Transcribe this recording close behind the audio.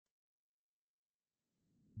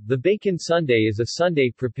The bacon sundae is a sundae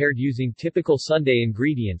prepared using typical sundae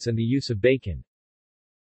ingredients and the use of bacon.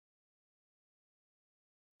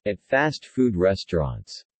 At fast food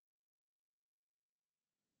restaurants.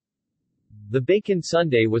 The bacon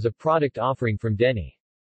sundae was a product offering from Denny's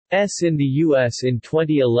in the U.S. in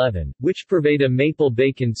 2011, which purveyed a maple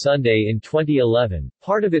bacon sundae in 2011,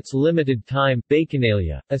 part of its limited-time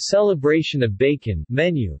Baconalia, a celebration of bacon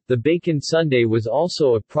menu. The bacon sundae was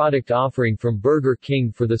also a product offering from Burger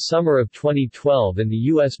King for the summer of 2012 in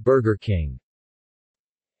the U.S. Burger King's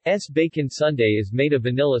bacon sundae is made of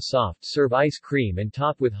vanilla soft-serve ice cream and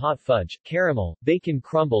topped with hot fudge, caramel, bacon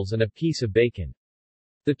crumbles and a piece of bacon.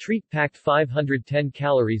 The treat packed 510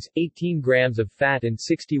 calories, 18 grams of fat and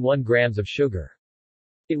 61 grams of sugar.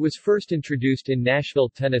 It was first introduced in Nashville,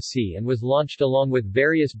 Tennessee and was launched along with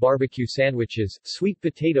various barbecue sandwiches, sweet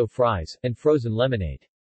potato fries, and frozen lemonade.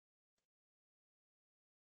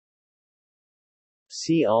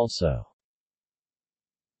 See also: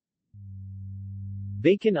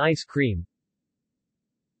 Bacon ice cream,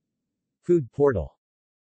 Food portal.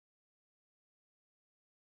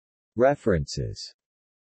 References.